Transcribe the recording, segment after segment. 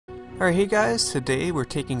Alright, hey guys, today we're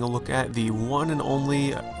taking a look at the one and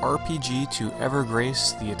only RPG to ever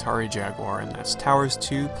grace the Atari Jaguar, and that's Towers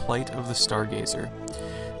 2: Plight of the Stargazer.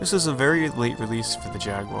 This is a very late release for the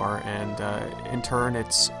Jaguar, and in turn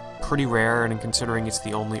it's pretty rare, and considering it's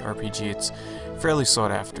the only RPG, it's fairly sought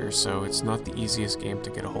after, so it's not the easiest game to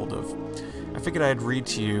get a hold of. I figured I'd read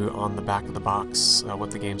to you on the back of the box what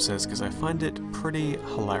the game says, because I find it pretty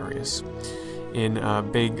hilarious. In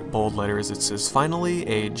big, bold letters, it says, "Finally,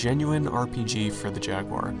 a genuine RPG for the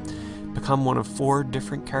Jaguar. Become one of 4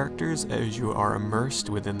 different characters as you are immersed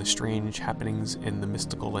within the strange happenings in the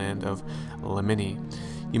mystical land of Lemini.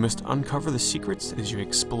 You must uncover the secrets as you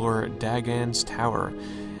explore Dagan's tower.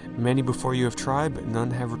 Many before you have tried, but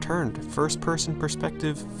none have returned. First-person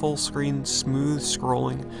perspective, full-screen, smooth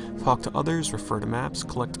scrolling. Talk to others, refer to maps,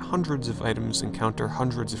 collect hundreds of items, encounter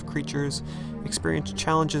hundreds of creatures, experience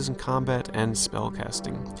challenges in combat and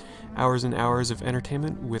spellcasting. Hours and hours of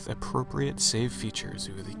entertainment with appropriate save features."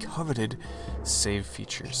 Ooh, the coveted save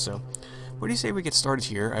features. So, what do you say we get started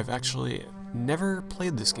here? I've actually never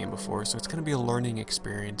played this game before, so it's going to be a learning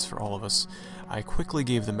experience for all of us. I quickly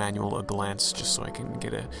gave the manual a glance just so I can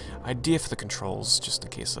get an idea for the controls, just in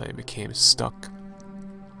case I became stuck.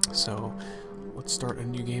 So, let's start a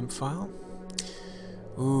new game file.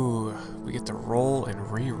 Ooh, we get to roll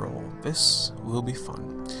and re-roll. This will be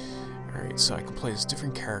fun. Alright, so I can play as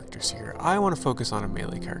different characters here. I want to focus on a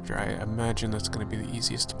melee character. I imagine that's going to be the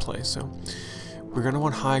easiest to play, so we're going to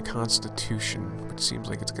want high constitution, which seems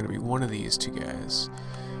like it's going to be one of these two guys.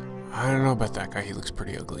 I don't know about that guy, he looks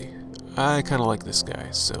pretty ugly. I kind of like this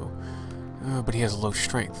guy, so... but he has low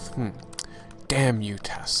strength. Damn you,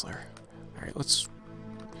 Tassler. Alright, let's...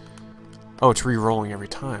 Oh, it's re-rolling every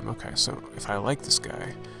time. Okay, so if I like this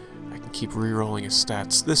guy, I can keep re-rolling his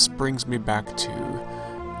stats. This brings me back to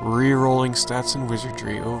re-rolling stats in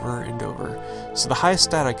Wizardry over and over. So the highest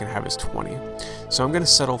stat I can have is 20. So I'm going to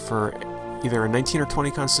settle for either a 19 or 20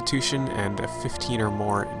 Constitution and a 15 or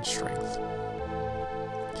more in Strength.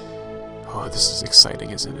 Oh, this is exciting,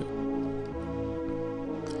 isn't it?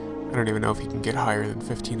 I don't even know if he can get higher than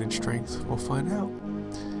 15 in Strength. We'll find out.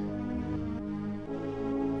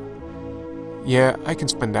 Yeah, I can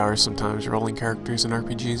spend hours sometimes rolling characters in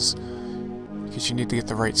RPGs, because you need to get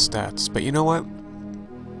the right stats. But you know what?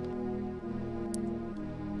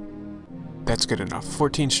 That's good enough.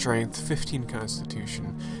 14 Strength, 15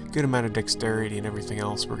 Constitution, good amount of Dexterity and everything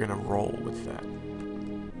else. We're gonna roll with that.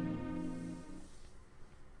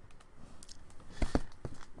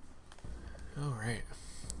 Alright.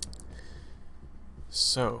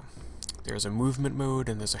 So, there's a movement mode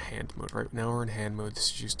and there's a hand mode. Right now we're in hand mode.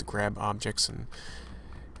 This is used to grab objects and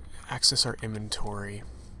access our inventory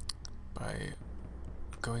by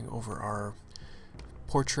going over our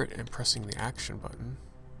portrait and pressing the action button.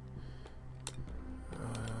 Or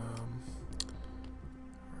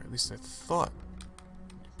at least I thought.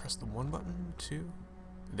 Press the 1 button, 2.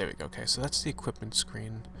 There we go. Okay, so that's the equipment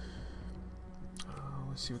screen.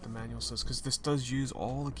 Let's see what the manual says, because this does use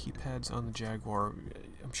all the keypads on the Jaguar.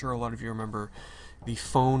 I'm sure a lot of you remember the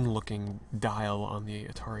phone-looking dial on the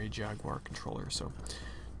Atari Jaguar controller. So,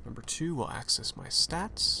 number 2 will access my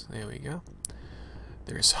stats. There we go.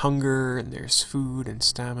 There's hunger, and there's food and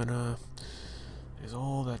stamina. There's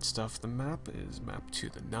all that stuff. The map is mapped to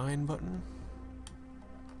the 9 button.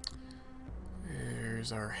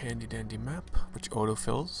 There's our handy-dandy map, which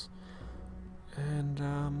autofills. And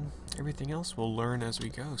everything else we'll learn as we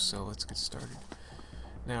go, so let's get started.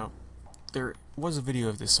 Now, there was a video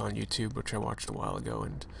of this on YouTube, which I watched a while ago,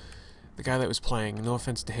 and the guy that was playing, no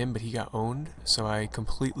offense to him, but he got owned, so I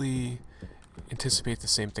completely anticipate the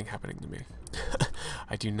same thing happening to me.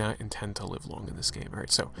 I do not intend to live long in this game. Alright,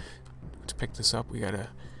 so, to pick this up, we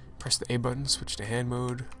gotta press the A button, switch to hand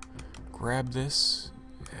mode, grab this,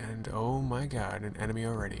 and oh my god, an enemy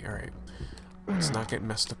already. Alright. Let's not get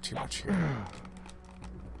messed up too much here.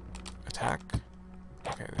 Attack.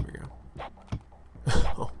 Okay, there we go.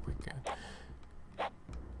 Oh my god.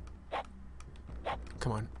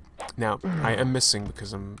 Come on. Now, I am missing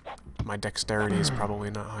because my dexterity is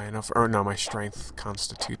probably not high enough. Or no, my strength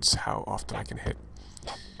constitutes how often I can hit.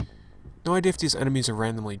 No idea if these enemies are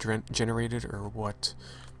randomly generated or what.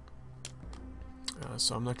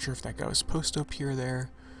 So I'm not sure if that guy was supposed to appear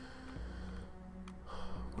there.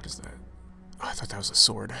 What is that? Oh, I thought that was a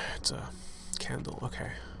sword. It's a candle.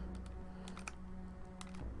 Okay.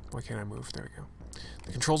 Why can't I move? There we go.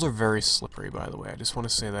 The controls are very slippery, by the way. I just want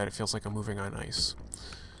to say that. It feels like I'm moving on ice.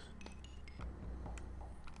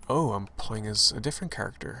 Oh, I'm playing as a different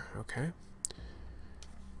character. Okay.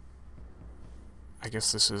 I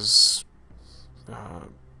guess this is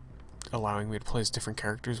allowing me to play as different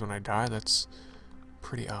characters when I die. That's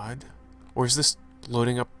pretty odd. Or is this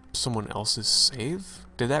loading up someone else's save?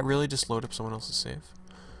 Did that really just load up someone else's save?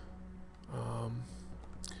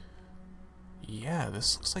 Yeah,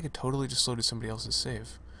 this looks like it totally just loaded somebody else's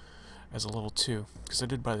save as a level 2, because I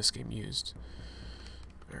did buy this game used.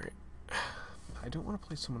 Alright. I don't want to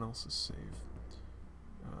play someone else's save.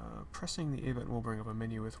 Pressing the A button will bring up a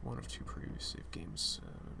menu with one of 2 previous save games.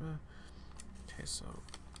 Okay, so...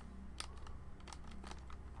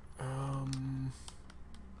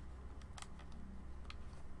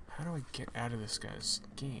 how do I get out of this guy's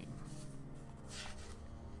game?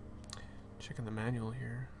 Checking the manual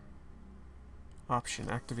here. Option,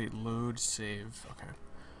 activate load save. Okay.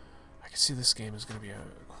 I can see this game is going to be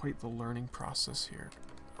quite the learning process here.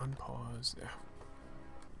 Unpause. Yeah.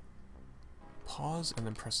 Pause and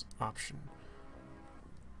then press option.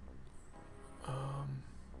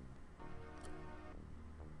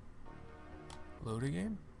 Load a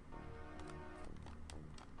game?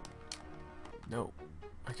 No.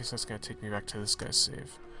 I guess that's going to take me back to this guy's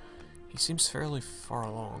save. He seems fairly far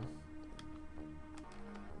along.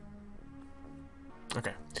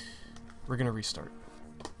 Okay, we're gonna restart.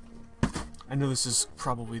 I know this is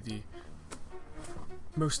probably the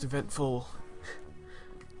most eventful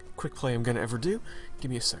quick play I'm gonna ever do. Give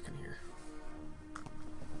me a second here.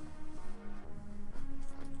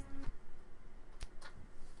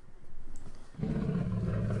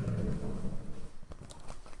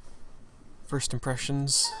 First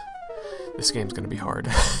impressions, this game's gonna be hard.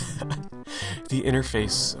 The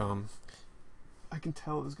interface, I can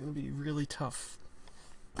tell is gonna be really tough.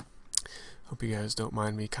 Hope you guys don't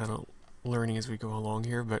mind me kind of learning as we go along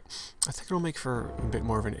here, but I think it'll make for a bit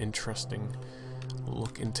more of an interesting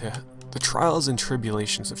look into the trials and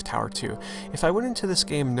tribulations of Tower 2. If I went into this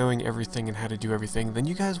game knowing everything and how to do everything, then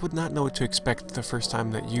you guys would not know what to expect the first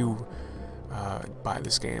time that you buy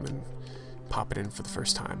this game and pop it in for the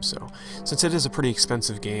first time. So, since it is a pretty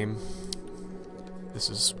expensive game, this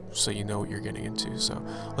is so you know what you're getting into. So,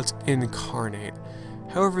 let's incarnate.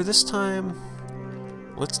 However, this time,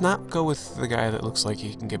 let's not go with the guy that looks like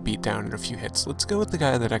he can get beat down in a few hits. Let's go with the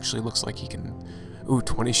guy that actually looks like he can... Ooh,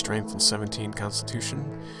 20 strength and 17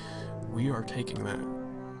 constitution. We are taking that.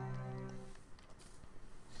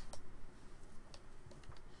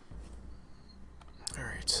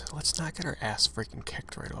 Alright, let's not get our ass freaking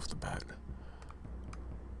kicked right off the bat.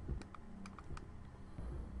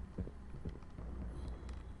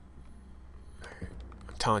 Alright,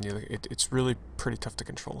 I'm telling you, it's really pretty tough to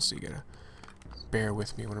control, so you gotta bear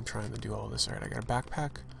with me when I'm trying to do all this. Alright, I got a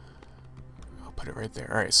backpack. I'll put it right there.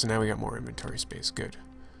 Alright, so now we got more inventory space. Good.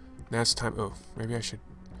 Now it's time... Oh, maybe I should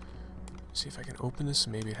see if I can open this.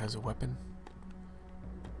 Maybe it has a weapon.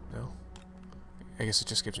 No? I guess it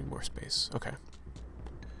just gives me more space. Okay.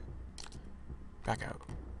 Back out.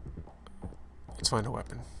 Let's find a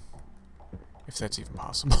weapon. If that's even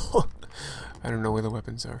possible. I don't know where the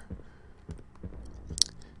weapons are.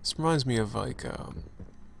 This reminds me of, like,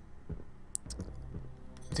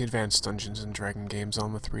 the Advanced Dungeons and Dragon games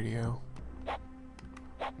on the 3DO.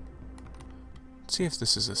 Let's see if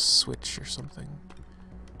this is a switch or something.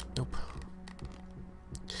 Nope.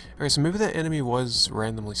 Alright, so maybe that enemy was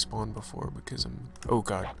randomly spawned before because I'm... Oh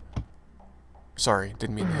god. Sorry,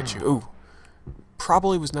 didn't mean to hit you. Ooh.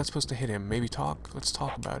 Probably was not supposed to hit him. Maybe talk? Let's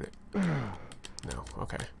talk about it. No,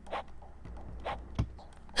 okay.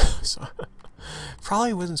 So,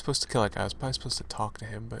 probably wasn't supposed to kill that guy. I was probably supposed to talk to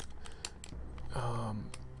him, but...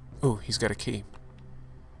 Oh, he's got a key.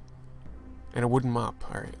 And a wooden mop.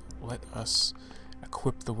 Alright, let us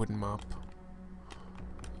equip the wooden mop.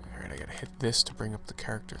 Alright, I gotta hit this to bring up the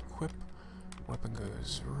character equip. Weapon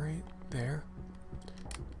goes right there.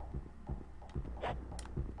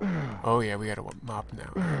 Oh yeah, we got a mop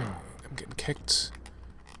now. I'm getting kicked.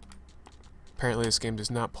 Apparently this game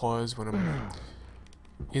does not pause when I'm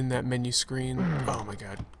in that menu screen. Oh my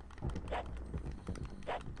god.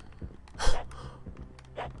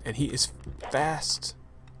 And he is fast.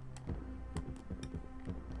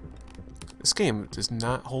 This game does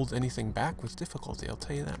not hold anything back with difficulty, I'll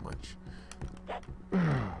tell you that much.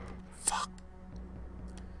 Fuck.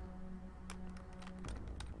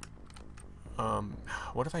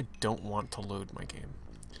 What if I don't want to load my game?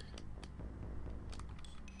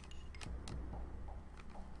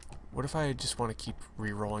 What if I just want to keep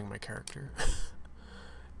re-rolling my character?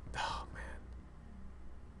 Oh, man.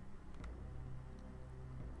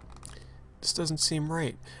 This doesn't seem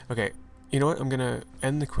right. Okay, you know what? I'm gonna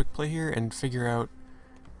end the quick play here and figure out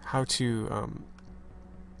how to,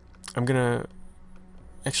 I'm gonna...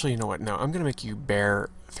 Actually, you know what? No, I'm gonna make you bear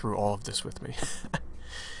through all of this with me.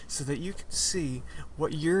 So that you can see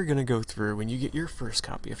what you're gonna go through when you get your first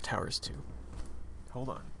copy of Towers 2. Hold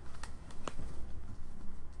on.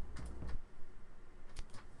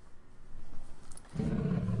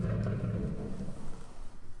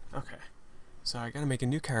 Okay, so I gotta make a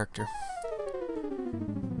new character.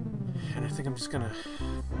 And I think I'm just gonna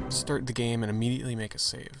start the game and immediately make a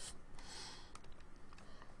save.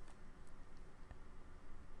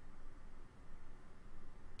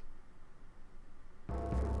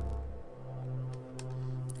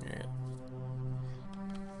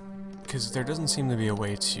 Because there doesn't seem to be a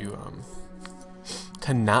way to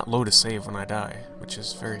not load a save when I die, which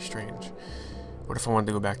is very strange. What if I wanted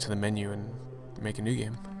to go back to the menu and make a new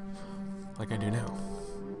game, like I do now?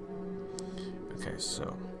 Okay,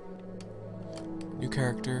 so new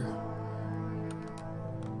character.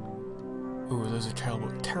 Ooh, those are terrible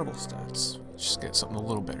stats. Let's just get something a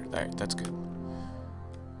little better. Alright, that's good.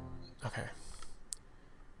 Okay.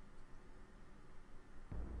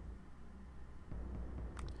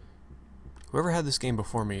 Whoever had this game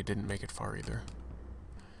before me didn't make it far either.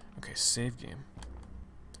 Okay, save game.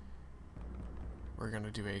 We're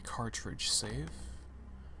gonna do a cartridge save.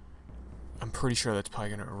 I'm pretty sure that's probably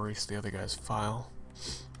gonna erase the other guy's file.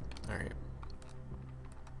 Alright.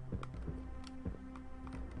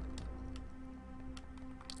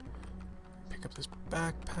 Pick up this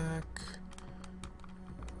backpack.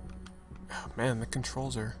 Oh man, the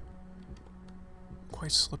controls are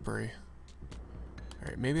quite slippery.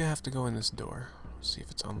 Alright, maybe I have to go in this door. See if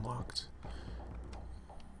it's unlocked.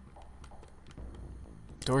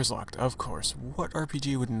 Door's locked, of course. What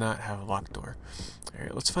RPG would not have a locked door?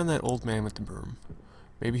 Alright, let's find that old man with the broom.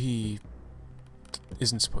 Maybe he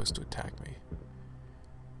isn't supposed to attack me.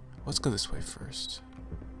 Let's go this way first.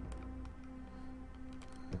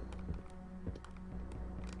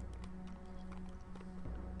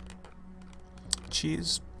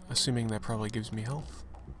 Cheese, assuming that probably gives me health.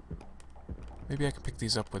 Maybe I can pick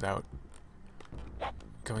these up without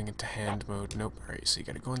going into hand mode. Nope. Alright, so you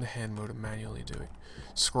gotta go into hand mode and manually do it.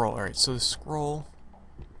 Scroll. Alright, so the scroll,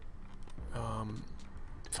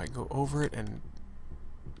 if I go over it and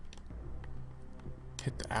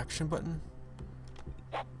hit the action button,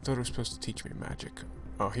 I thought it was supposed to teach me magic.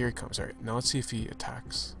 Oh, here he comes. Alright, now let's see if he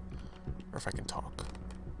attacks, or if I can talk.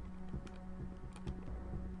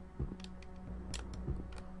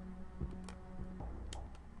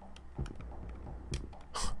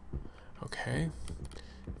 Okay.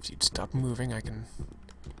 If you'd stop moving, I can...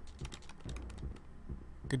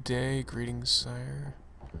 Good day, greetings, sire.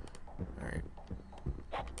 Alright.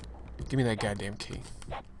 Give me that goddamn key.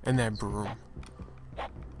 And that broom.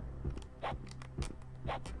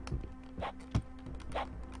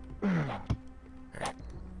 Alright.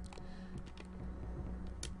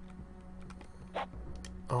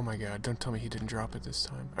 Oh my god, don't tell me he didn't drop it this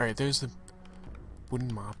time. Alright, there's the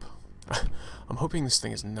wooden mop. I'm hoping this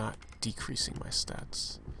thing is not decreasing my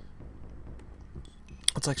stats.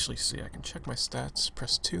 Let's actually see. I can check my stats.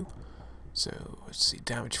 Press 2. So, let's see.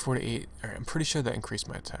 Damage 4 to 8. Alright, I'm pretty sure that increased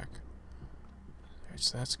my attack. Alright,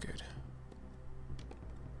 so that's good.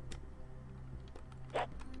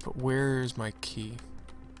 But where's my key?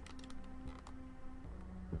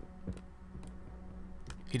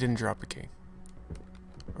 He didn't drop a key.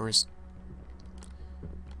 Or is...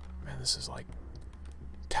 Man, this is like...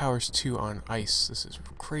 Towers 2 on ice. This is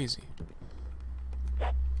crazy.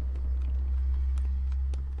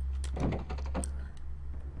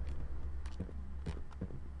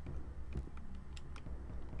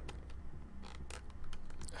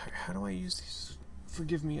 How do I use these?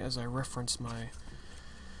 Forgive me as I reference my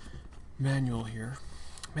manual here.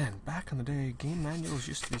 Man, back in the day, game manuals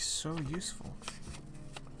used to be so useful.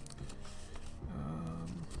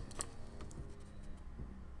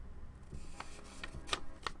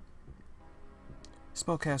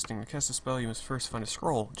 Spellcasting. To cast a spell, you must first find a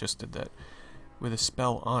scroll. Just did that. With a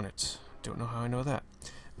spell on it. Don't know how I know that.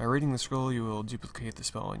 By reading the scroll, you will duplicate the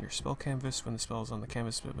spell on your spell canvas. When the spell is on the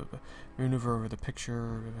canvas, maneuver over the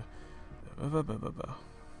picture. Blah blah blah.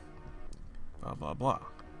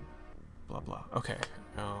 Blah blah. Okay.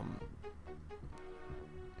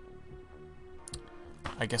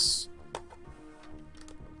 I guess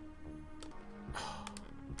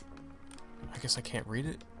I can't read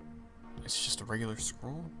it. It's just a regular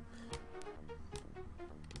scroll.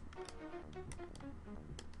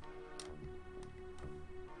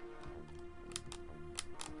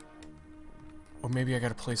 Or maybe I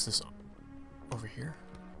gotta place this over here.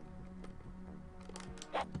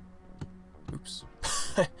 Oops.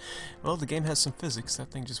 Well, the game has some physics.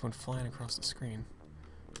 That thing just went flying across the screen.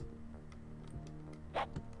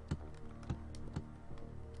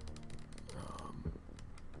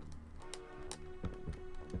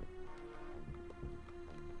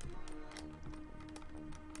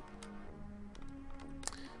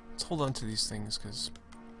 hold on to these things because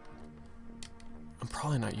I'm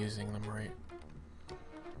probably not using them right.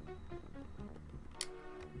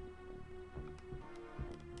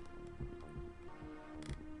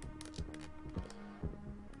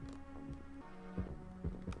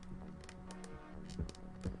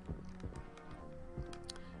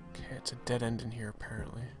 Okay, it's a dead end in here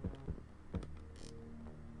apparently.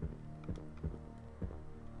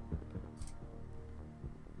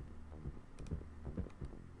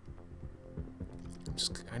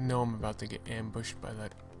 I know I'm about to get ambushed by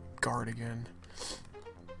that guard again.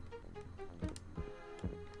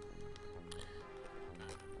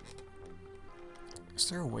 Is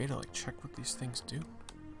there a way to like check what these things do?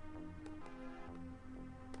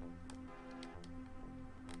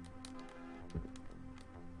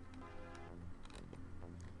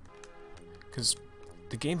 Because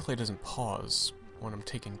the gameplay doesn't pause when I'm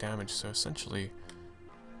taking damage, so essentially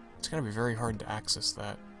it's gonna be very hard to access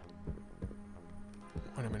that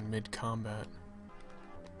when I'm in mid-combat.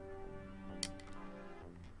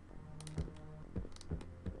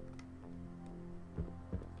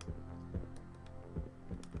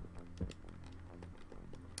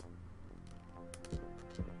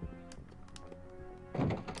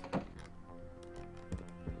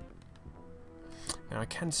 Now I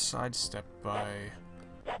can sidestep by,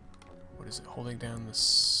 what is it, holding down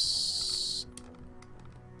this...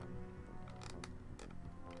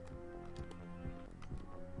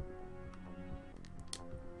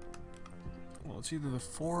 Well, it's either the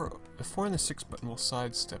 4 and the 6 button will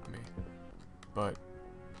sidestep me, but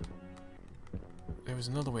there was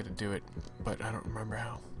another way to do it, but I don't remember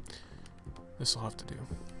how. This will have to do.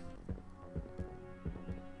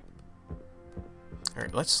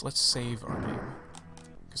 Alright, let's save our game.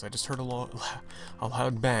 Because I just heard a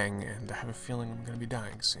loud bang, and I have a feeling I'm going to be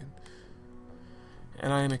dying soon.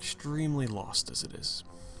 And I am extremely lost as it is.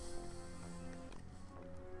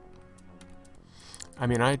 I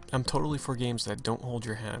mean, I'm totally for games that don't hold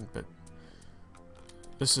your hand, but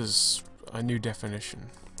this is a new definition.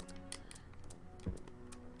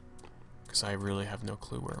 Because I really have no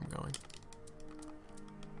clue where I'm going.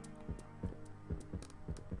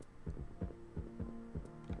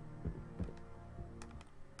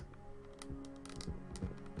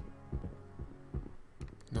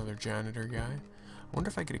 Another janitor guy. I wonder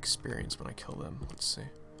if I get experience when I kill them. Let's see.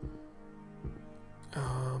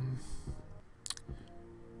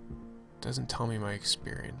 Doesn't tell me my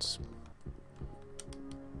experience.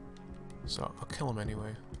 So I'll kill him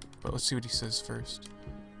anyway. But let's see what he says first.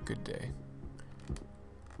 Good day.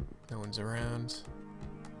 No one's around.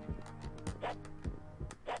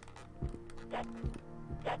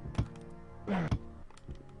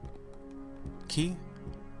 Key?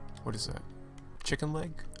 What is that? Chicken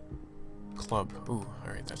leg? Club. Ooh,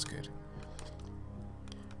 alright, that's good.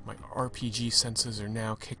 My RPG senses are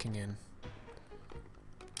now kicking in.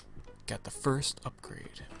 Got the first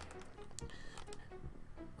upgrade.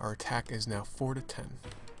 Our attack is now 4 to 10.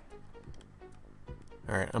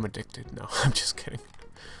 Alright, I'm addicted. No, I'm just kidding.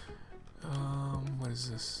 What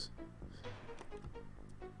is this?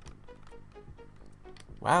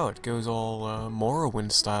 Wow, it goes all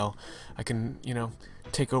Morrowind style. I can, you know,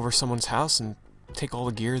 take over someone's house and take all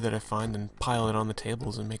the gear that I find and pile it on the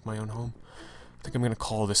tables and make my own home. I think I'm gonna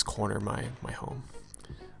call this corner my home.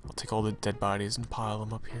 I'll take all the dead bodies and pile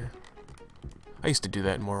them up here. I used to do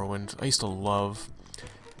that in Morrowind. I used to love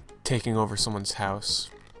taking over someone's house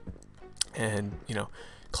and, you know,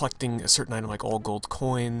 collecting a certain item like all gold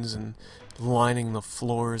coins and lining the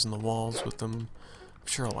floors and the walls with them. I'm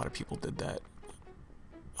sure a lot of people did that.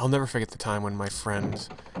 I'll never forget the time when my friend,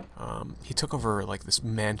 he took over like this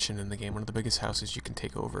mansion in the game, one of the biggest houses you can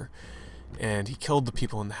take over, and he killed the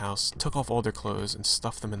people in the house, took off all their clothes, and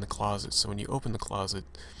stuffed them in the closet. So when you open the closet,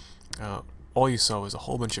 all you saw was a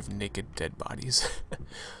whole bunch of naked dead bodies.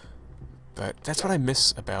 But that's what I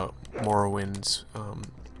miss about Morrowind,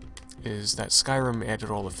 is that Skyrim added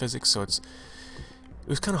all the physics, so it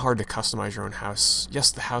was kind of hard to customize your own house. Yes,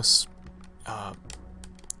 the house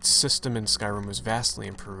system in Skyrim was vastly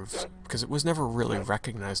improved, because it was never really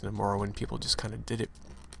recognized in Morrowind. People just kind of did it.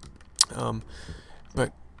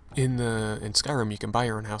 But in Skyrim you can buy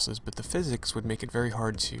your own houses, but the physics would make it very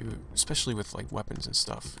hard to, especially with like weapons and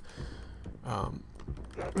stuff.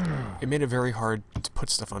 It made it very hard to put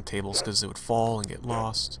stuff on tables because it would fall and get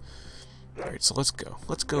lost. Alright, so let's go.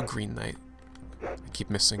 Let's go Green Knight. I keep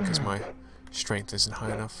missing because my strength isn't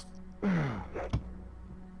high enough.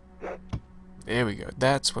 There we go.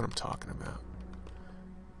 That's what I'm talking about.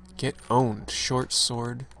 Get owned. Short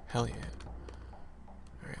sword. Hell yeah.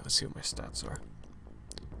 Alright, let's see what my stats are.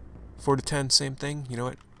 4 to 10, same thing. You know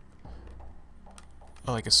what?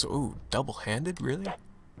 Oh, like a ooh, double-handed, really?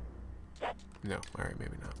 No, alright,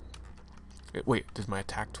 maybe not. Wait, did my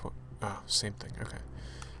attack oh, same thing, okay.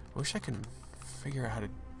 I wish I could figure out how to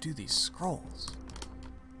do these scrolls.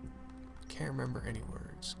 Can't remember any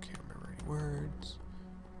words. Can't remember any words.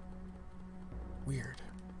 Weird.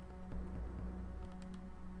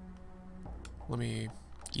 Let me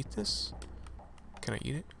eat this? Can I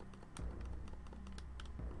eat it?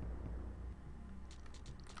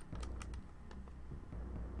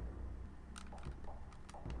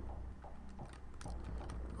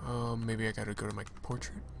 Maybe I gotta go to my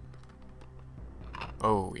portrait?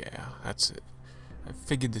 Oh yeah, that's it. I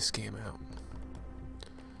figured this game out.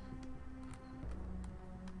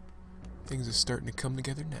 Things are starting to come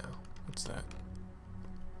together now. What's that?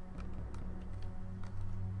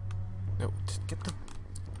 No, get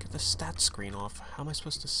the stat screen off. How am I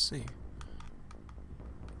supposed to see?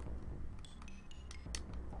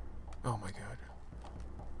 Oh my god.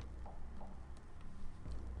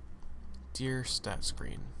 Dear stat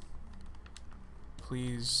screen.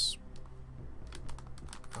 Please.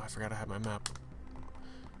 Oh, I forgot I had my map.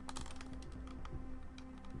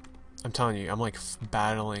 I'm telling you, I'm like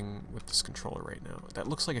battling with this controller right now. That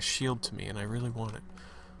looks like a shield to me, and I really want it.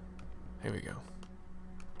 Here we go.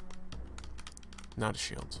 Not a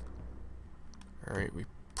shield. Alright, we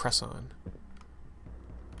press on.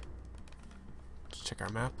 Let's check our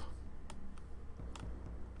map.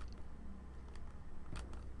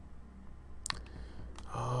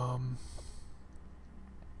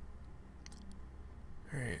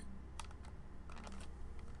 Alright.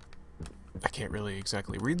 I can't really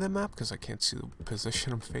exactly read the map because I can't see the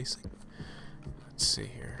position I'm facing. Let's see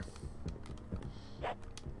here.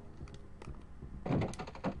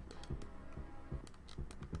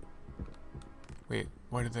 Wait,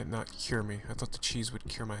 why did that not cure me? I thought the cheese would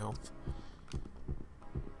cure my health.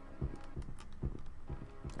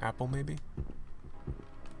 Apple, maybe?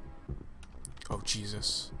 Oh,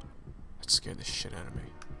 Jesus. That scared the shit out of me.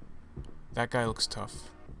 That guy looks tough.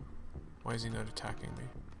 Why is he not attacking me?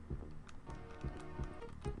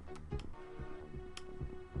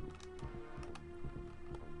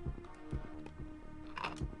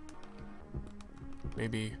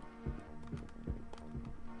 Maybe...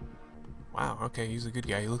 Wow, okay, he's a good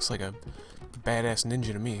guy. He looks like a badass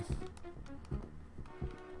ninja to me.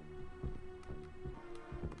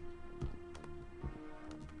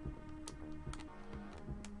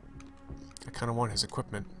 I kind of want his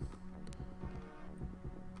equipment.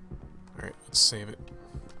 Alright, let's save it.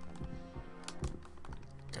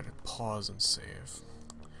 Gotta pause and save.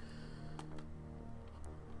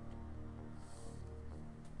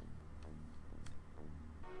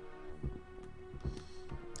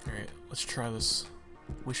 Alright, let's try this.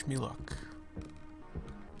 Wish me luck.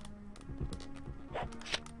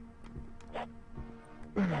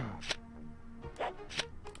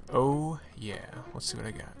 Oh, yeah. Let's see what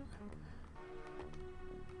I got.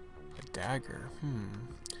 A dagger.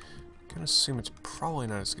 Gonna assume it's probably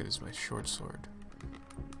not as good as my short sword.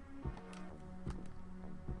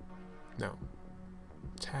 No.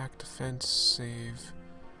 Attack, defense, save.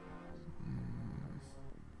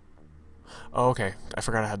 Oh, okay. I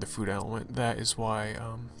forgot I had the food element. That is why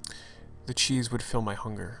the cheese would fill my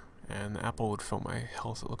hunger, and the apple would fill my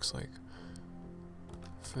health, it looks like.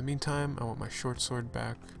 For the meantime, I want my short sword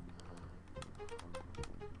back.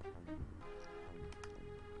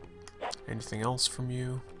 Anything else from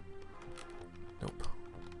you? Nope.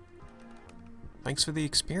 Thanks for the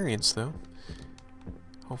experience, though.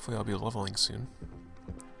 Hopefully I'll be leveling soon.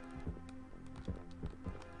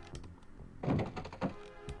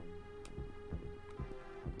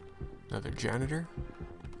 Another janitor?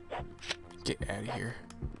 Get out of here.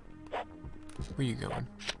 Where you going?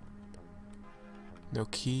 No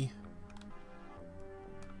key?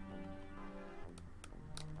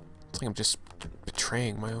 It's like I'm just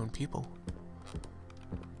betraying my own people.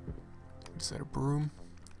 Is that a broom?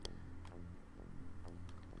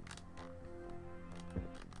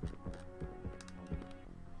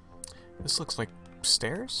 This looks like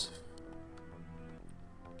stairs?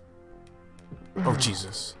 Oh,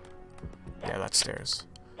 Jesus. Yeah, that's stairs.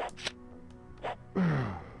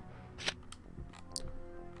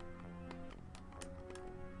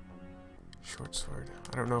 Short sword.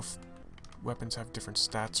 I don't know if weapons have different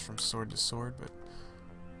stats from sword to sword, but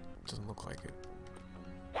it doesn't look like it.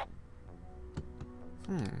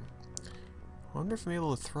 I wonder if I'm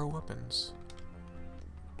able to throw weapons.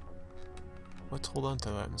 Let's hold on to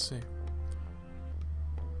that and see.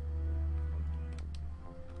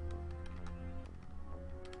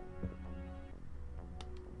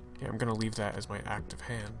 Yeah, I'm gonna leave that as my active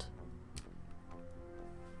hand.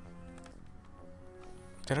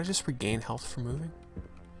 Did I just regain health from moving?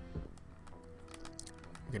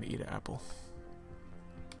 I'm gonna eat an apple.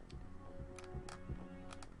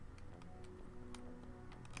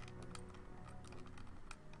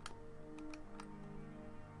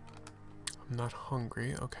 I'm not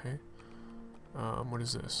hungry, okay. What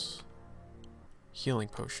is this? Healing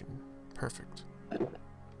potion. Perfect.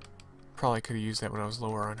 Probably could have used that when I was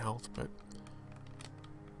lower on health, but...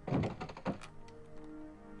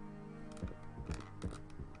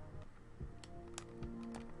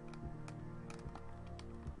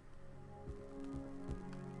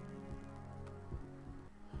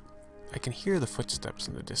 I can hear the footsteps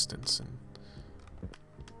in the distance, and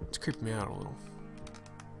it's creeping me out a little.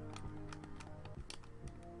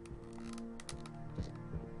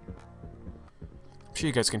 I'm sure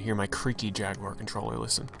you guys can hear my creaky Jaguar controller.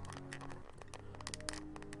 Listen.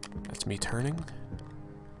 That's me turning.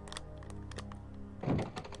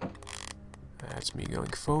 That's me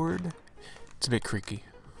going forward. It's a bit creaky.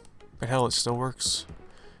 But hell, it still works.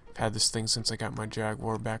 I've had this thing since I got my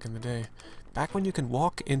Jaguar back in the day. Back when you could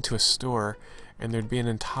walk into a store and there'd be an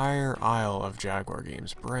entire aisle of Jaguar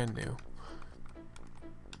games, brand new.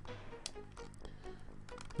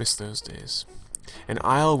 Miss those days. An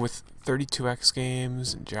aisle with 32X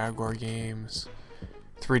games and Jaguar games.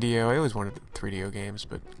 3DO, I always wanted 3DO games,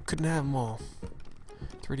 but couldn't have them all.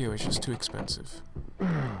 3DO is just too expensive.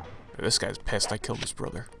 This guy's pissed I killed his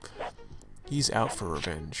brother. He's out for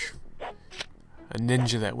revenge. A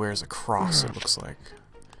ninja that wears a cross, it looks like.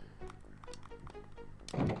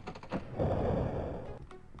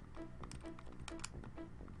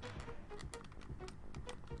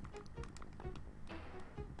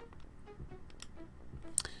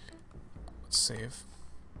 Let's save.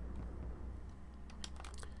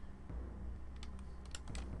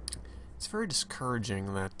 It's very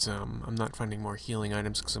discouraging that I'm not finding more healing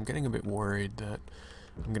items because I'm getting a bit worried that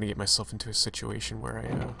I'm going to get myself into a situation where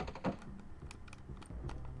I'm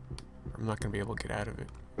not going to be able to get out of it.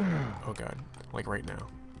 Oh god, like right now.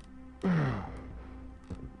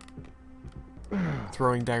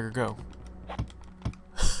 Throwing dagger, go.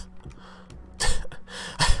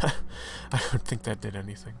 I don't think that did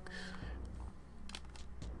anything.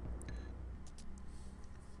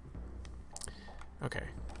 Okay.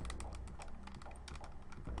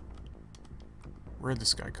 Where'd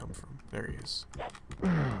this guy come from? There he is.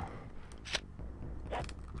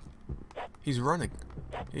 He's running.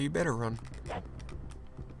 Yeah, you better run.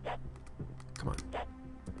 Come on.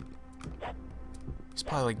 He's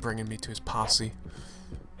probably like bringing me to his posse.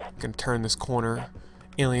 Gonna turn this corner.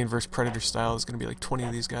 Alien vs Predator style. There's gonna be like 20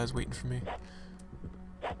 of these guys waiting for me.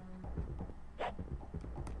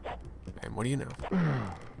 And what do you know?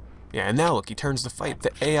 Yeah, and now look, he turns the fight.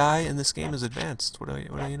 The AI in this game is advanced. What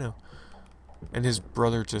do you know? And his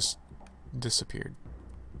brother just disappeared.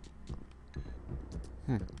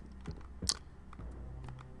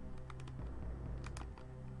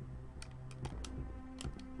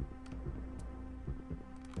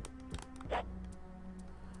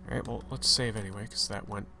 Alright, well, let's save anyway, because that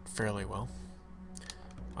went fairly well,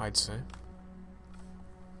 I'd say.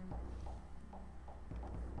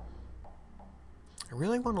 I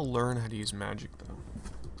really want to learn how to use magic, though.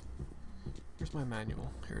 Where's my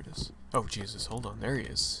manual? Here it is. Oh, Jesus, hold on. There he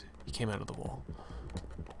is. He came out of the wall.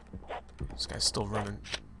 This guy's still running.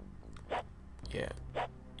 Yeah.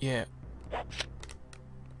 Yeah.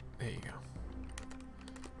 There you go.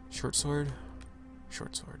 Short sword?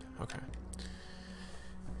 Short sword. Okay.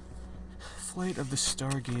 Flight of the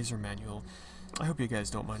Stargazer manual. I hope you guys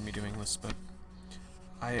don't mind me doing this, but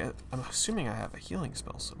I'm assuming I have a healing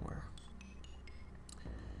spell somewhere.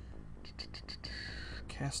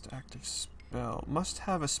 Cast active spell. Must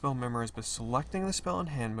have a spell memorized by selecting the spell in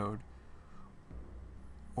hand mode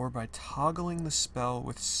or by toggling the spell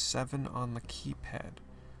with 7 on the keypad.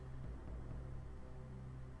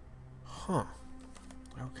 Huh.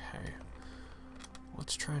 Okay.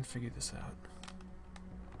 Let's try and figure this out.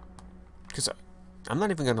 Because I'm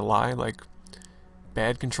not even gonna lie, like,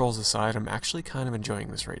 bad controls aside, I'm actually kind of enjoying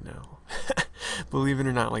this right now. Believe it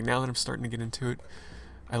or not, like, now that I'm starting to get into it,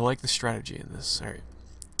 I like the strategy in this. Alright.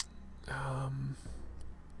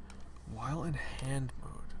 While in hand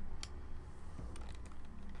mode,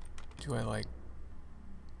 do I, like,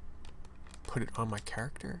 put it on my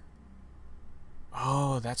character?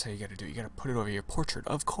 Oh, that's how you gotta do it. You gotta put it over your portrait.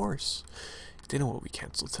 Of course. Didn't know what we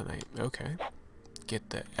canceled tonight. Okay.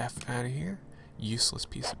 Get the F out of here. Useless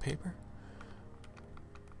piece of paper.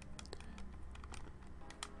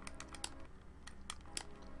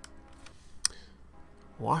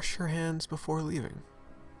 Wash your hands before leaving.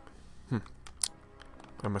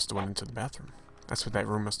 I must have went into the bathroom. That's what that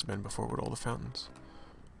room must have been before with all the fountains.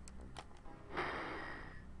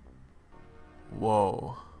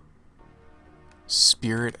 Whoa.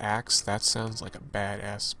 Spirit Axe? That sounds like a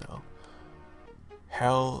badass spell.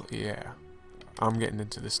 Hell yeah. I'm getting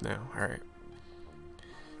into this now. Alright.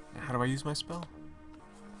 How do I use my spell?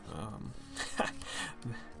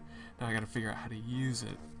 Now I gotta figure out how to use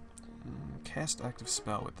it. Cast active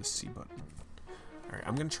spell with the C button. Alright,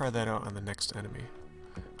 I'm gonna try that out on the next enemy.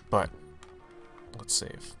 But, let's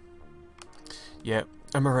save. Yep,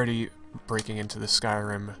 I'm already breaking into the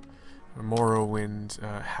Skyrim Morrowind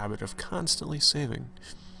habit of constantly saving.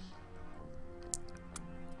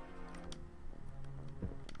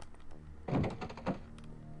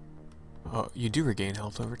 Oh, you do regain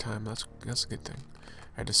health over time. That's a good thing.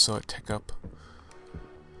 I just saw it tick up.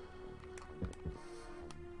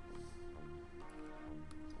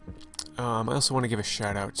 I also want to give a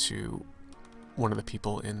shout out to one of the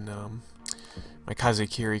people in my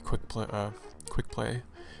Kazekiri Quickplay.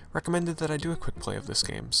 Recommended that I do a quick play of this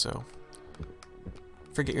game, so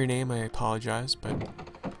forget your name, I apologize, but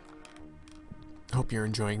I hope you're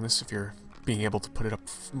enjoying this if you're being able to put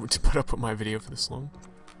up with my video for this long.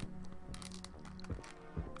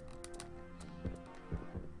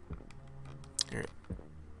 Alright.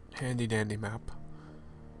 Handy dandy map.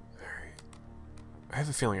 Alright. I have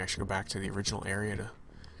a feeling I should go back to the original area to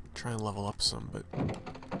try and level up some, but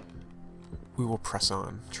we will press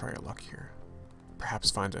on, try our luck here.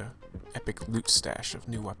 Perhaps find a epic loot stash of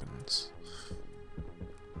new weapons.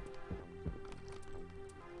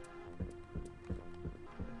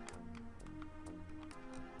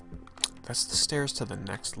 That's the stairs to the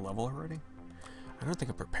next level already? I don't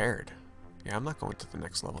think I'm prepared. Yeah, I'm not going to the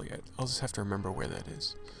next level yet. I'll just have to remember where that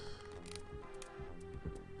is.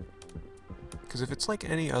 Because if it's like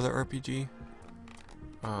any other RPG,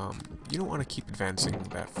 you don't want to keep advancing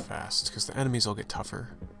that fast, because the enemies will get tougher.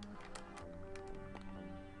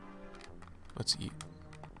 Let's eat.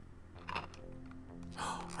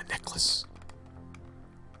 A necklace!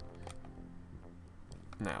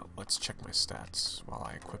 Now, let's check my stats while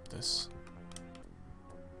I equip this.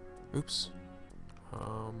 Oops.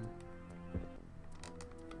 I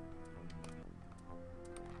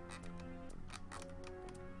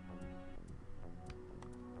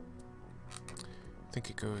think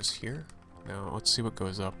it goes here. Now, let's see what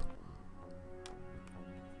goes up.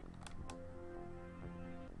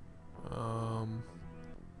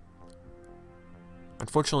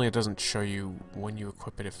 Unfortunately, it doesn't show you when you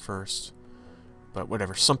equip it at first. But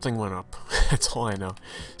whatever, something went up. That's all I know.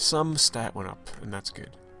 Some stat went up, and that's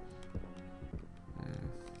good.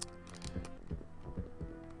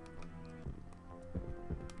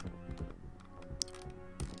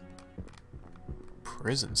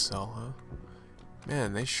 Prison cell, huh?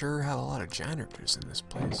 Man, they sure have a lot of janitors in this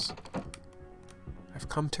place. I've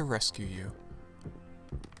come to rescue you.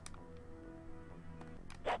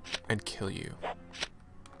 And kill you.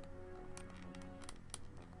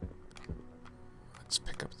 Let's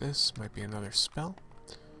pick up this. Might be another spell.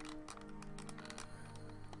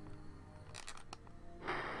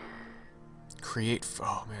 Create.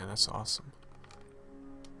 Oh man, that's awesome.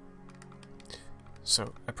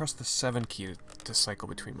 So, I pressed the 7 key to cycle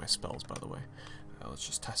between my spells, by the way. Let's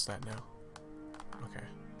just test that now. Okay.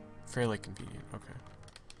 Fairly convenient. Okay.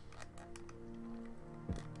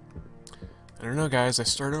 I don't know, guys. I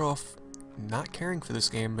started off not caring for this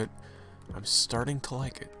game, but I'm starting to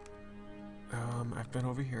like it. I've been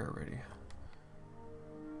over here already.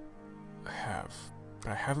 I have.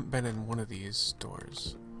 But I haven't been in one of these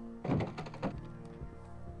doors.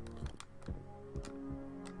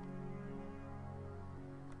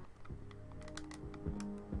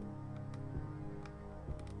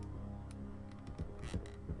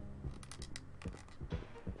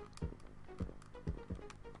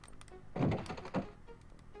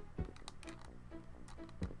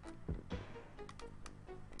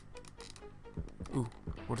 Ooh,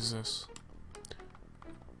 what is this?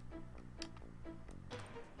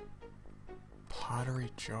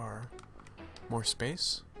 Pottery jar. More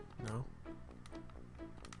space? No.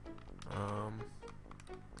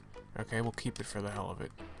 Okay, we'll keep it for the hell of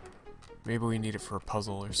it. Maybe we need it for a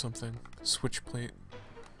puzzle or something. Switch plate.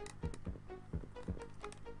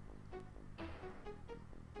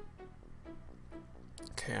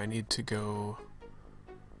 Okay, I need to go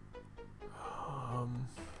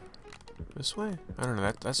this way? I don't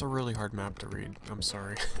know, that's a really hard map to read. I'm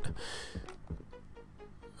sorry.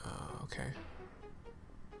 Okay.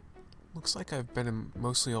 Looks like I've been in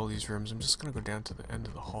mostly all these rooms. I'm just gonna go down to the end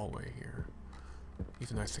of the hallway here.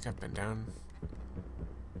 Even though I think I've been down.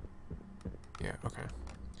 Yeah, okay.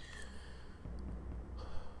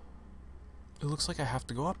 It looks like I have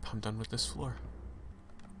to go up. I'm done with this floor.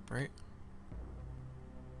 Right?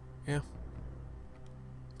 Yeah.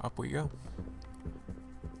 Up we go.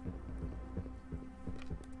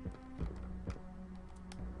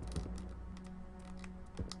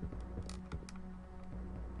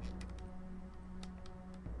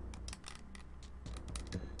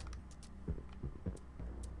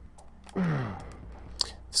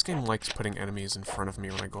 This game likes putting enemies in front of me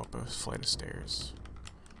when I go up a flight of stairs.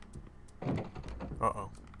 Uh-oh.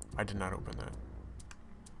 I did not open that.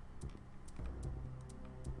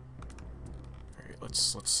 Alright,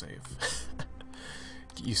 let's save.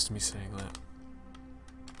 Get used to me saying that.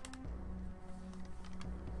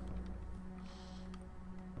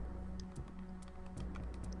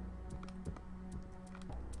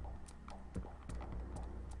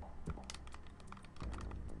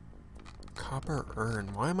 Copper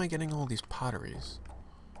urn. Why am I getting all these potteries?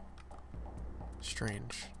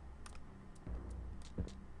 Strange.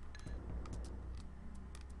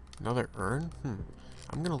 Another urn?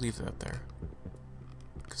 I'm gonna leave that there.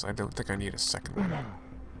 Because I don't think I need a second one.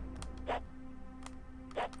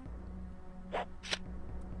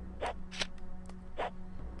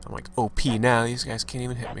 I'm like OP now, these guys can't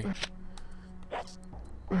even hit me.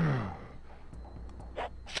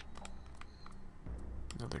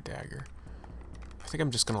 Another dagger. I think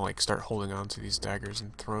I'm just gonna like start holding on to these daggers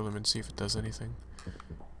and throw them and see if it does anything.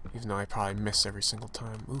 Even though I probably miss every single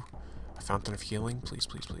time. Ooh, a fountain of healing. Please,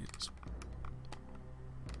 please, please.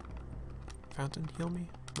 Fountain, heal me?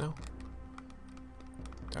 No?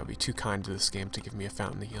 That would be too kind to this game to give me a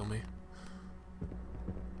fountain to heal me.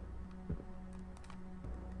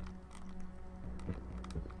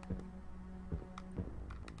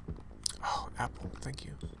 Oh, apple, thank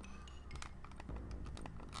you.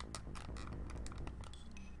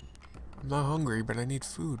 I'm not hungry, but I need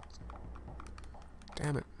food.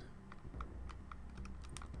 Damn it.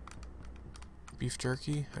 Beef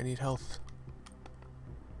jerky? I need health.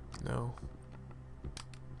 No.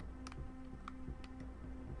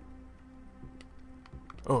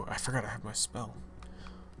 Oh, I forgot I have my spell.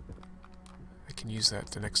 I can use that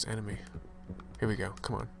to the next enemy. Here we go,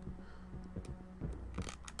 come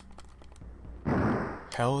on.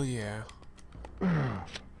 Hell yeah.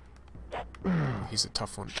 He's a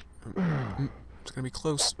tough one. It's gonna be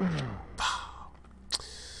close.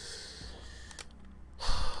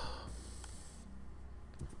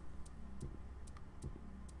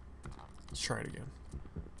 Let's try it again.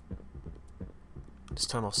 This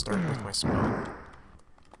time I'll start with my spell.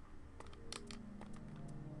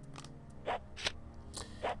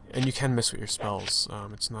 And you can miss with your spells.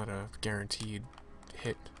 It's not a guaranteed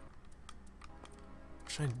hit.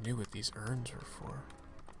 Wish I knew what these urns were for.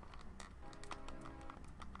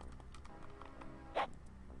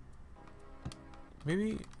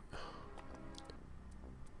 Maybe...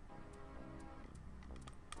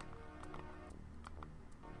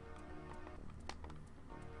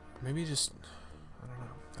 Maybe just... I don't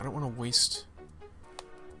know. I don't want to waste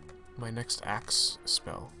my next axe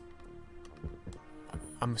spell.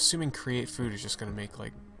 I'm assuming create food is just going to make,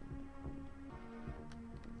 like...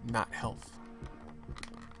 not health.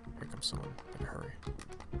 Here comes someone. Better hurry.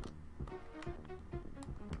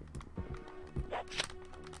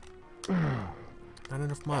 Not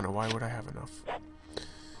enough mana. Why would I have enough?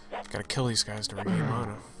 Gotta kill these guys to regain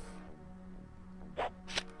mana.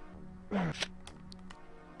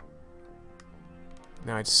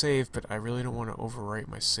 Now I'd save, but I really don't want to overwrite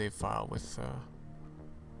my save file with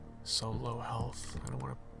so low health. I don't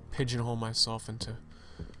want to pigeonhole myself into...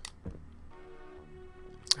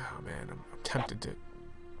 Oh man, I'm tempted to...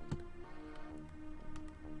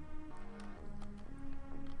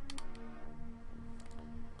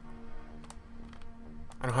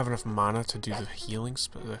 I don't have enough mana to do the healing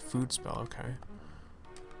spell, the food spell, okay.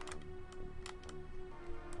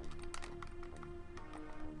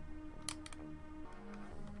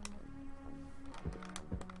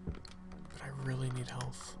 But I really need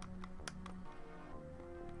health.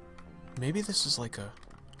 Maybe this is like a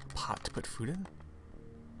pot to put food in?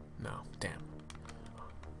 No, damn.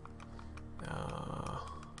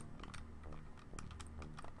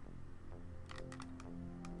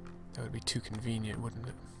 That would be too convenient, wouldn't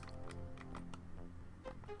it?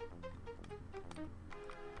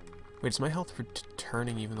 Wait, is my health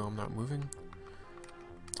returning even though I'm not moving?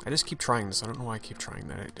 I just keep trying this. I don't know why I keep trying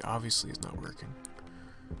that. It obviously is not working.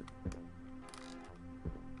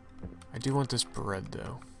 I do want this bread,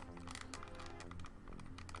 though.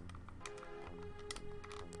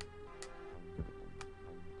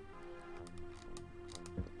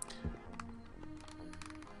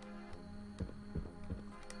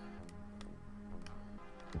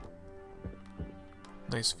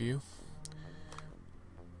 Nice view.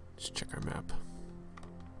 Let's check our map.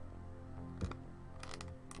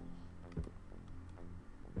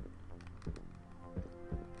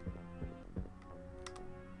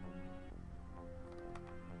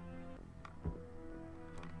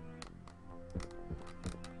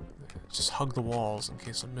 just hug the walls in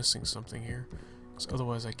case I'm missing something here. Because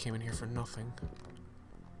otherwise I came in here for nothing.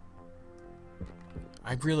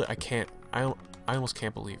 I almost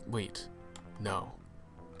can't believe... Wait. No.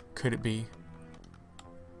 Could it be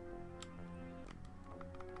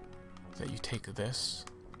that you take this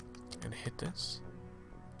and hit this?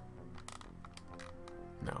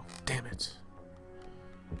 No. Damn it.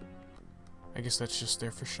 I guess that's just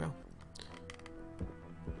there for show.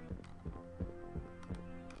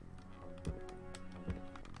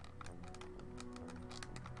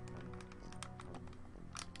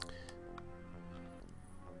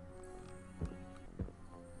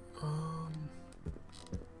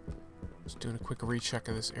 Just doing a quick recheck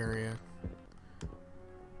of this area.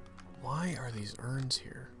 Why are these urns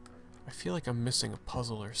here? I feel like I'm missing a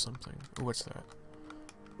puzzle or something. Ooh, what's that?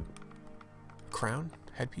 Crown?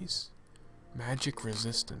 Headpiece? Magic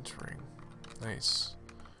resistance ring. Nice.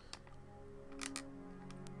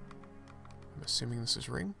 I'm assuming this is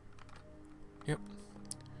ring? Yep.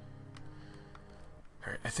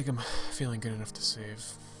 Alright, I think I'm feeling good enough to save.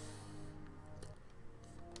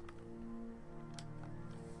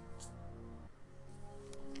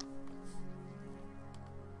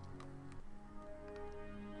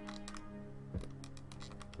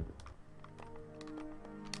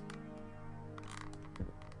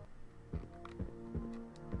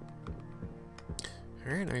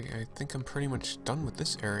 Alright, I think I'm pretty much done with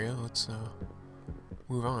this area. Let's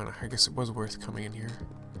move on. I guess it was worth coming in here.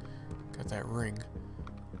 Got that ring.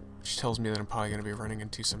 Which tells me that I'm probably going to be running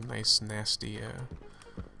into some nice, nasty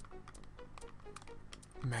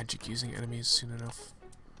magic-using enemies soon enough.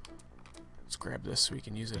 Let's grab this so we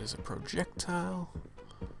can use it as a projectile.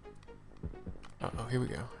 Uh-oh, here we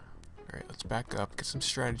go. Alright, let's back up, get some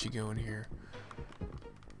strategy going here.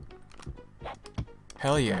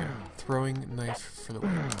 Hell yeah. Throwing knife for the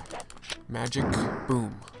win. Magic,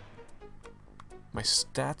 boom. My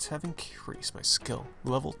stats have increased. My skill.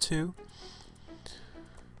 Level 2.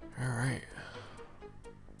 Alright.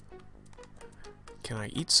 Can I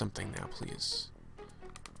eat something now, please?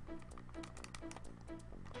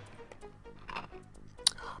 Oh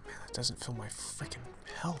man, that doesn't fill my freaking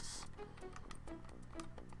health.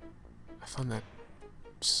 I found that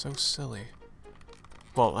so silly.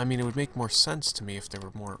 Well, I mean, it would make more sense to me if there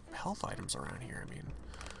were more health items around here, I mean.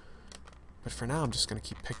 But for now, I'm just going to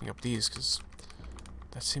keep picking up these, because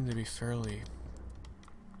that seemed to be fairly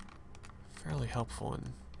helpful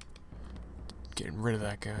in getting rid of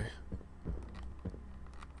that guy.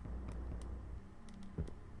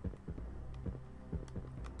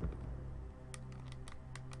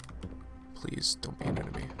 Please, don't be an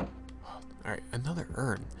enemy. Alright, another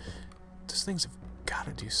urn. These things have got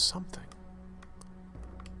to do something.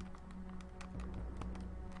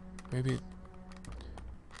 Maybe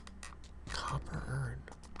copper urn.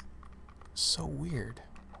 So weird.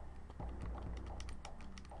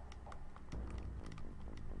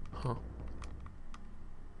 Huh.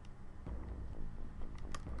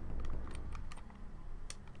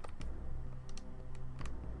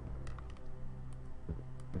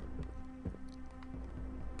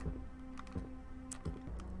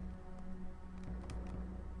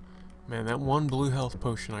 Man, that one blue health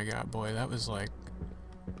potion I got, boy, that was like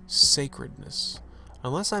sacredness.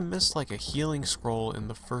 Unless I missed like a healing scroll in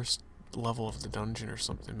the first level of the dungeon or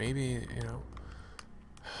something. Maybe, you know,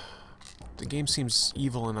 the game seems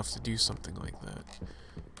evil enough to do something like that.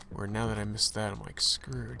 Where now that I missed that, I'm like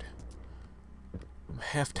screwed. I'm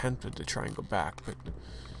half tempted to try and go back, but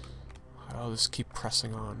I'll just keep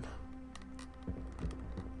pressing on.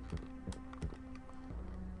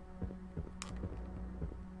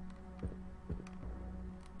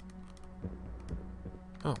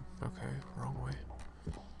 Oh, okay, wrong way.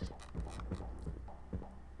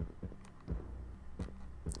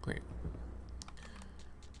 Wait.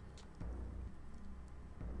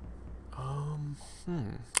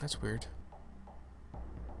 That's weird.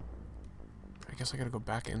 I guess I gotta go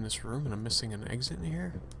back in this room and I'm missing an exit in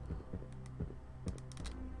here?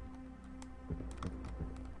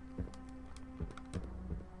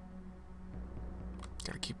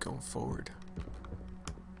 Gotta keep going forward.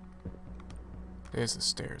 There's the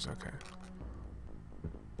stairs, okay.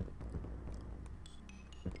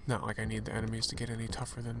 Not like I need the enemies to get any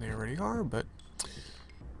tougher than they already are, but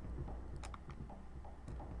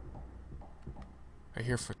I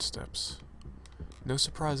hear footsteps. No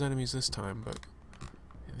surprise enemies this time, but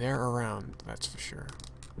they're around, that's for sure.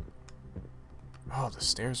 Oh, the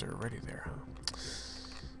stairs are already there, huh?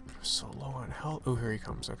 I'm so low on health. Oh, here he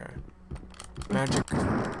comes, okay. Magic.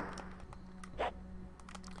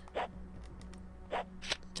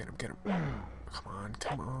 Get him, get him. Come on,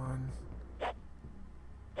 come on.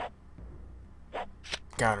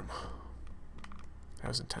 got him. That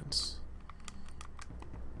was intense.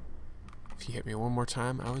 If he hit me one more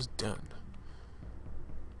time, I was done.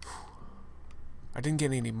 I didn't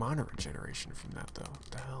get any mana regeneration from that, though.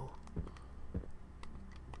 What the hell?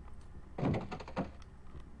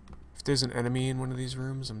 If there's an enemy in one of these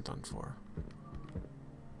rooms, I'm done for.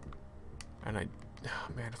 And oh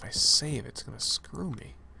man, if I save, it's gonna screw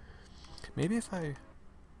me. Maybe if I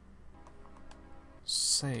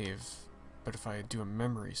save, but if I do a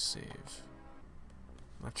memory save,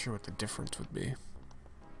 I'm not sure what the difference would be.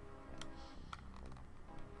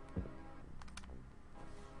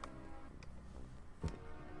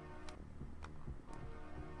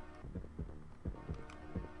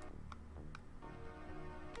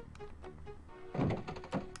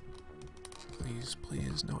 Please,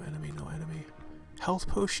 please, no enemy, no enemy. Health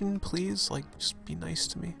potion, please, like, just be nice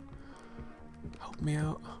to me. Help me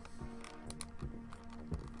out.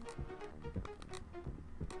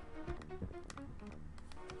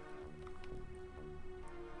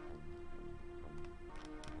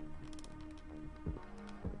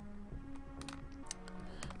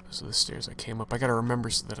 Those are the stairs I came up. I gotta remember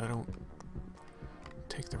so that I don't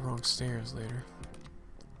take the wrong stairs later.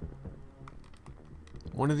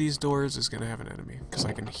 One of these doors is gonna have an enemy, because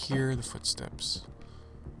I can hear the footsteps.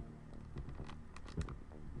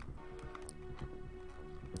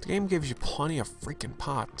 The game gives you plenty of freaking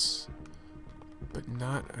pots, but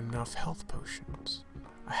not enough health potions.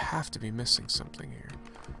 I have to be missing something here.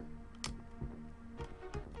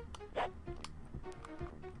 I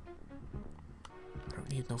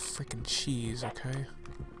don't need no freaking cheese, okay?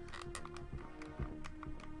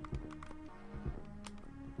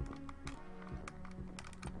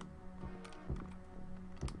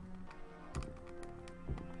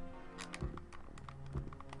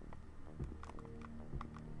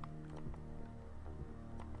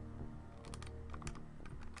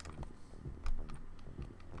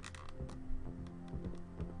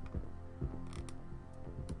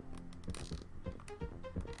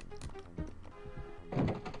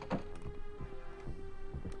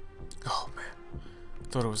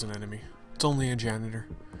 Thought it was an enemy. It's only a janitor.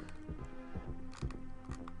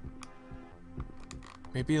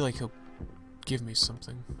 Maybe, like, he'll give me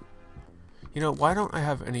something. You know, why don't I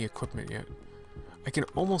have any equipment yet? I can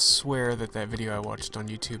almost swear that that video I watched on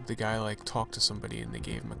YouTube, the guy, like, talked to somebody and they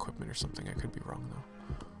gave him equipment or something. I could be wrong,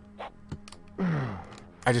 though.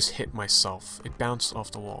 I just hit myself. It bounced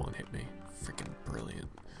off the wall and hit me. Freaking brilliant.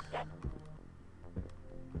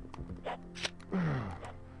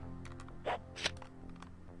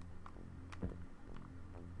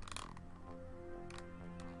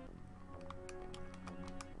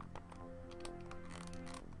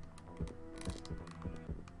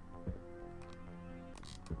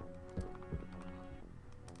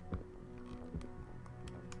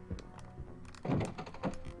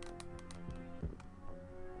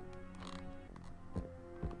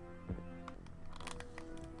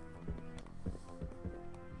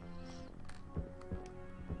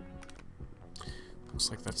 Looks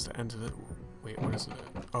like that's the end of it. Wait, what is it?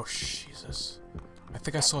 Oh, Jesus. I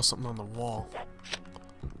think I saw something on the wall.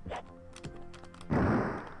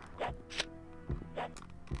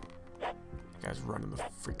 Guy's running the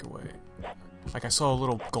freak away. Like I saw a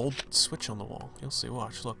little gold switch on the wall. You'll see,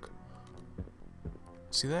 watch, look.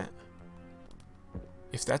 See that?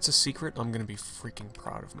 If that's a secret, I'm gonna be freaking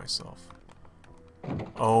proud of myself.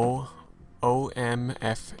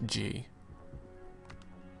 OMFG.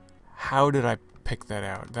 How did I pick that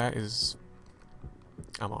out? That is...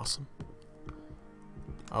 I'm awesome.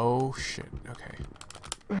 Oh shit, okay.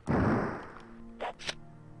 Come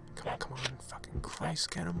on, fucking Christ,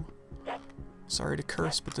 get him. Sorry to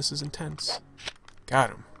curse, but this is intense. Got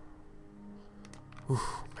him. Ooh,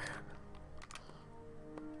 man.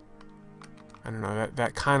 I don't know,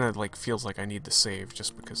 that kind of like feels like I need to save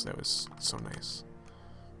just because that was so nice.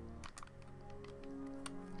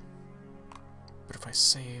 But if I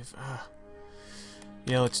save,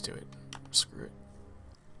 yeah, let's do it. Screw it.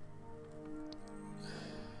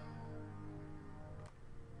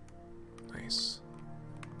 Nice.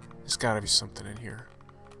 There's gotta be something in here.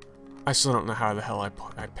 I still don't know how the hell I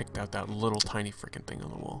picked out that little tiny freaking thing on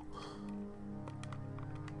the wall.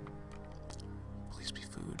 Please be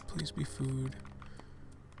food. Please be food.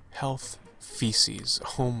 Health. Feces.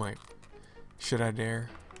 Oh my. Should I dare?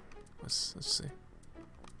 Let's see.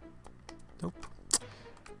 Nope.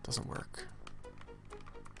 Doesn't work.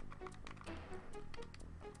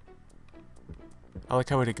 I like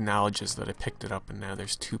how it acknowledges that I picked it up and now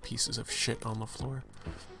there's 2 pieces of shit on the floor.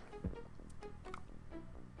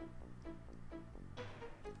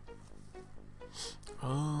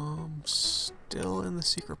 Still in the the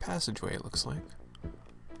secret passageway, it looks like.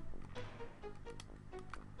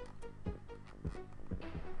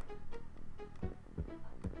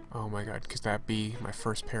 Oh my god, could that be my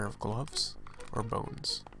first pair of gloves? Or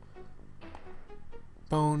bones?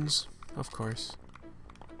 Bones, of course.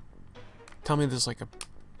 Tell me there's like a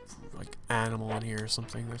animal in here or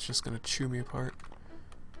something that's just gonna chew me apart.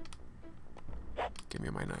 Give me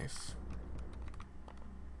my knife.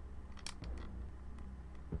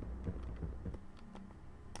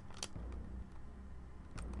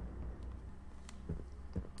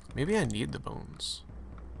 Maybe I need the bones.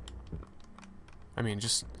 I mean,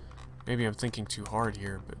 just maybe I'm thinking too hard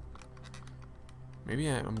here, but maybe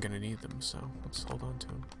I'm gonna need them, so let's hold on to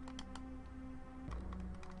them.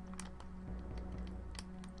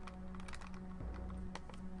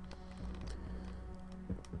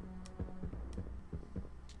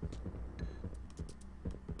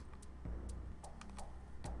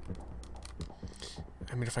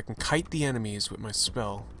 I mean, if I can kite the enemies with my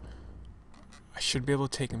spell, I should be able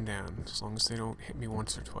to take them down, as long as they don't hit me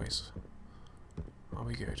once or twice. I'll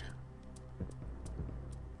be good.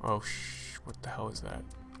 Oh, what the hell is that?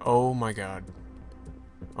 Oh my god.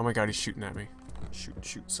 Oh my god, he's shooting at me.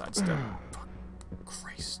 Shoot, sidestep. Fuck.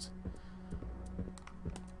 Christ.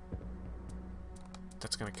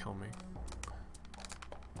 That's gonna kill me.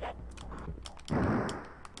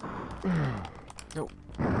 No.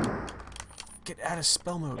 Get out of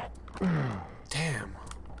spell mode. Damn.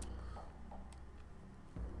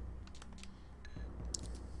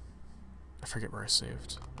 I forget where I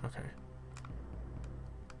saved. Okay.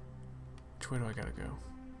 Which way do I gotta go?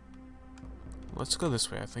 Let's go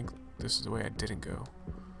this way. I think this is the way I didn't go.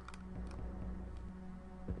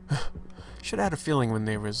 Should have had a feeling when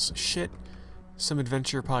there was shit. Some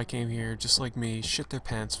adventurer probably came here, just like me, shit their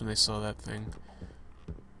pants when they saw that thing.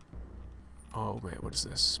 Oh man, what is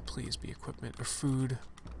this? Please be equipment or food.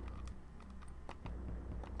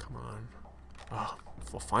 Come on. Oh,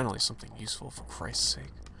 well, finally something useful, for Christ's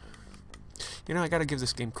sake. You know, I gotta give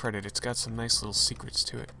this game credit. It's got some nice little secrets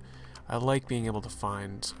to it. I like being able to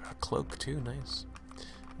find a cloak too, nice.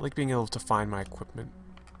 I like being able to find my equipment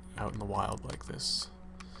out in the wild like this.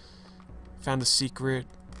 Found a secret,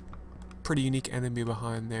 pretty unique enemy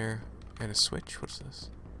behind there, and a switch. What's this?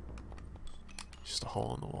 Just a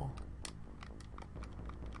hole in the wall.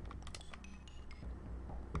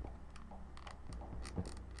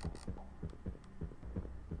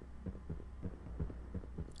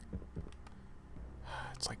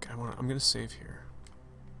 It's like I'm gonna save here.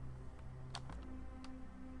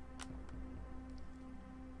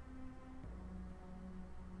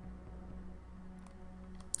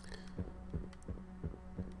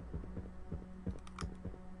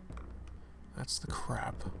 That's the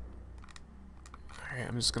crap. Alright,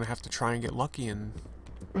 I'm just gonna have to try and get lucky and...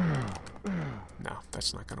 No,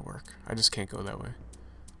 that's not gonna work. I just can't go that way.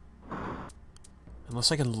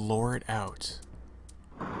 Unless I can lure it out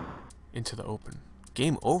into the open.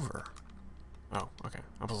 Game over. Oh, okay.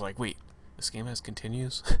 I was like, wait, this game has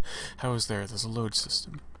continues? How is there? There's a load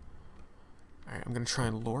system. Alright, I'm gonna try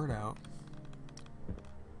and lure it out.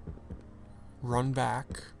 Run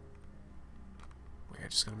back. Wait, I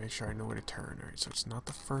just gotta make sure I know where to turn. Alright, so it's not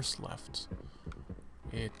the first left.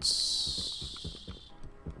 It's...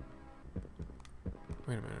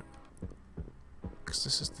 Wait a minute. Because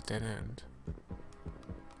this is the dead end.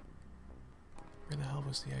 Where the hell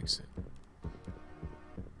was the exit?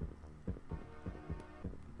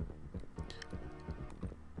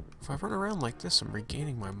 If I run around like this, I'm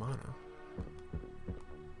regaining my mana.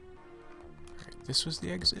 Alright, this was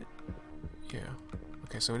the exit? Yeah.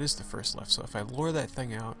 Okay, so it is the first left, so if I lure that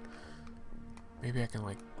thing out, maybe I can,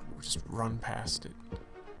 like, just run past it.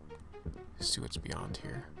 See what's beyond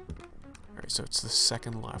here. Alright, so it's the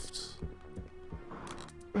second left.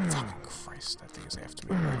 Fucking Christ, that thing is after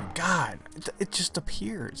me. God! It just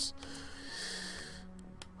appears!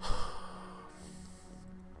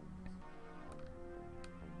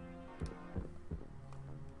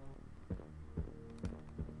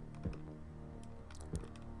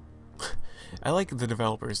 I like the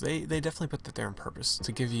developers. They definitely put that there on purpose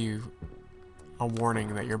to give you a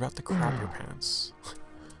warning that you're about to crap your pants.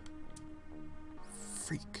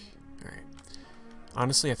 Freak. Alright.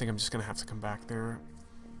 Honestly, I think I'm just gonna have to come back there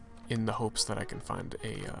in the hopes that I can find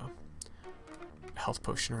a health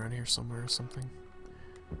potion around here somewhere or something.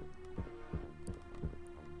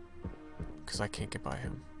 Because I can't get by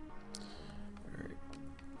him. Alright.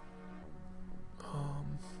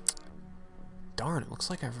 Darn, it looks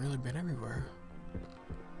like I've really been everywhere.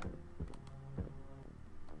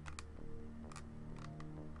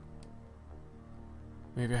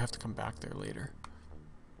 Maybe I have to come back there later.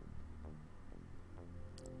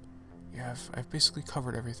 Yeah, I've basically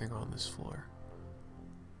covered everything on this floor.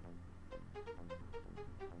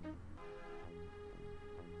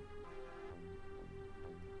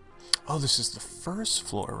 Oh, this is the first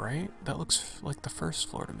floor, right? That looks like the first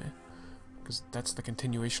floor to me. Because that's the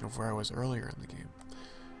continuation of where I was earlier in the game.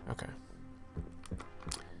 Okay.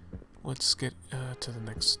 Let's get to the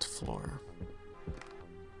next floor.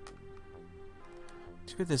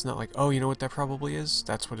 Too bad there's not like... Oh, you know what that probably is?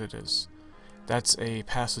 That's what it is. That's a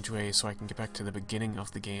passageway so I can get back to the beginning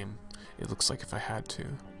of the game. It looks like if I had to.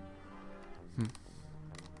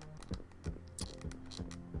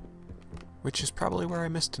 Which is probably where I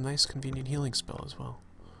missed a nice convenient healing spell as well.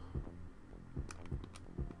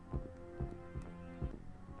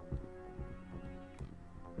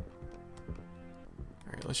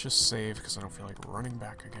 Alright, let's just save because I don't feel like running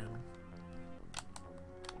back again.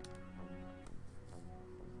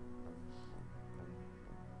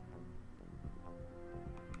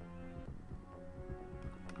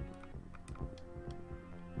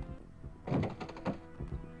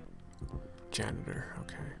 Janitor,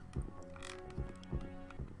 okay.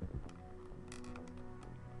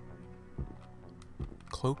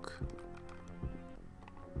 Cloak?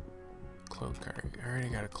 Cloak, alright. I already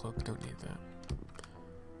got a cloak, don't need that.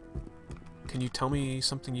 Can you tell me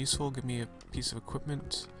something useful? Give me a piece of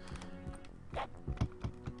equipment?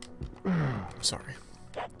 Sorry.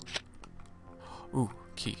 Ooh,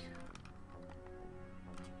 key.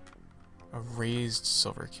 A raised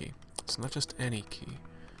silver key. It's not just any key.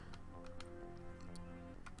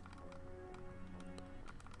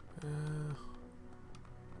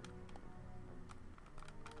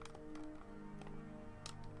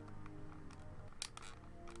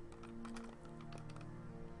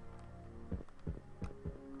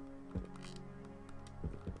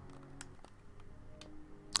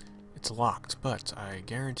 It's locked, but I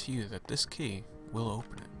guarantee you that this key will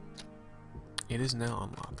open it. It is now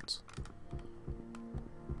unlocked.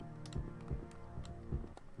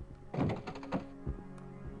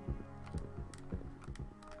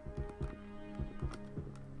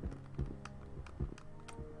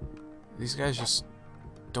 These guys just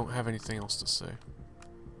don't have anything else to say.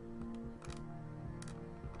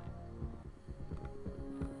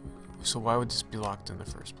 So why would this be locked in the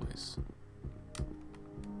first place?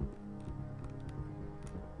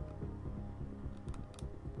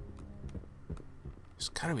 There's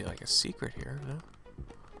gotta be like a secret here,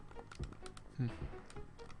 no?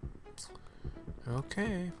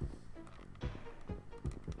 Okay.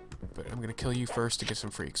 But I'm gonna kill you first to get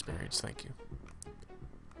some free experience, thank you.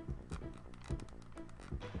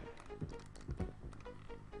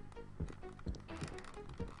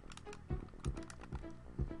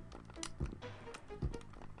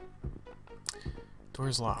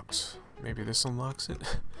 Door's locked. Maybe this unlocks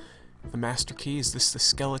it? The master key? Is this the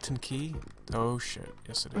skeleton key? Oh shit,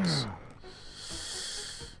 yes it is.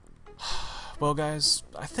 Well guys,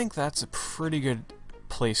 I think that's a pretty good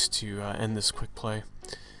place to end this quick play.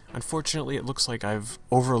 Unfortunately, it looks like I've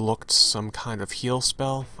overlooked some kind of heal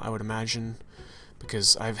spell, I would imagine,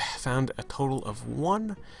 because I've found a total of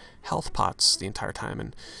 1 health pots the entire time,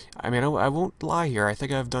 and I mean, I won't lie here, I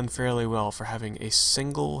think I've done fairly well for having a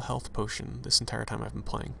single health potion this entire time I've been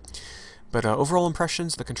playing. But overall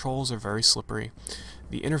impressions, the controls are very slippery.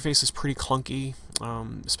 The interface is pretty clunky,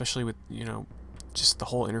 especially with, you know, just the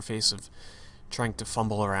whole interface of trying to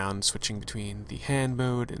fumble around, switching between the hand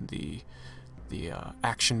mode and the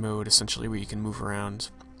action mode, essentially, where you can move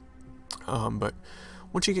around. But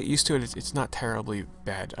once you get used to it, it's not terribly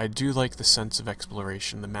bad. I do like the sense of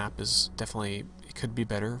exploration. The map is definitely, it could be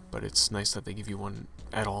better, but it's nice that they give you one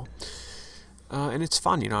at all. And it's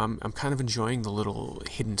fun, you know, I'm kind of enjoying the little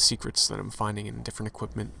hidden secrets that I'm finding in different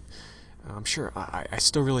equipment. I'm sure, I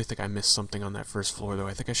still really think I missed something on that first floor, though.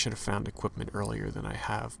 I think I should have found equipment earlier than I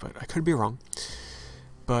have, but I could be wrong.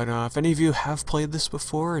 But if any of you have played this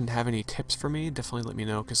before and have any tips for me, definitely let me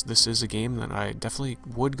know, because this is a game that I definitely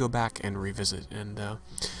would go back and revisit and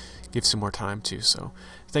give some more time to. So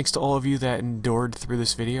thanks to all of you that endured through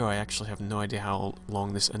this video. I actually have no idea how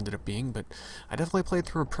long this ended up being, but I definitely played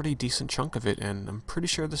through a pretty decent chunk of it, and I'm pretty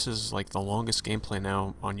sure this is like the longest gameplay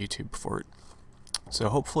now on YouTube for it. So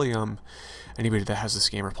hopefully anybody that has this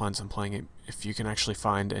game or plans on playing it, if you can actually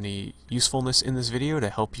find any usefulness in this video to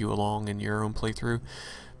help you along in your own playthrough,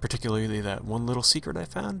 particularly that one little secret I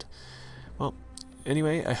found. Well,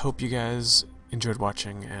 anyway, I hope you guys enjoyed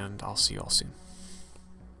watching, and I'll see you all soon.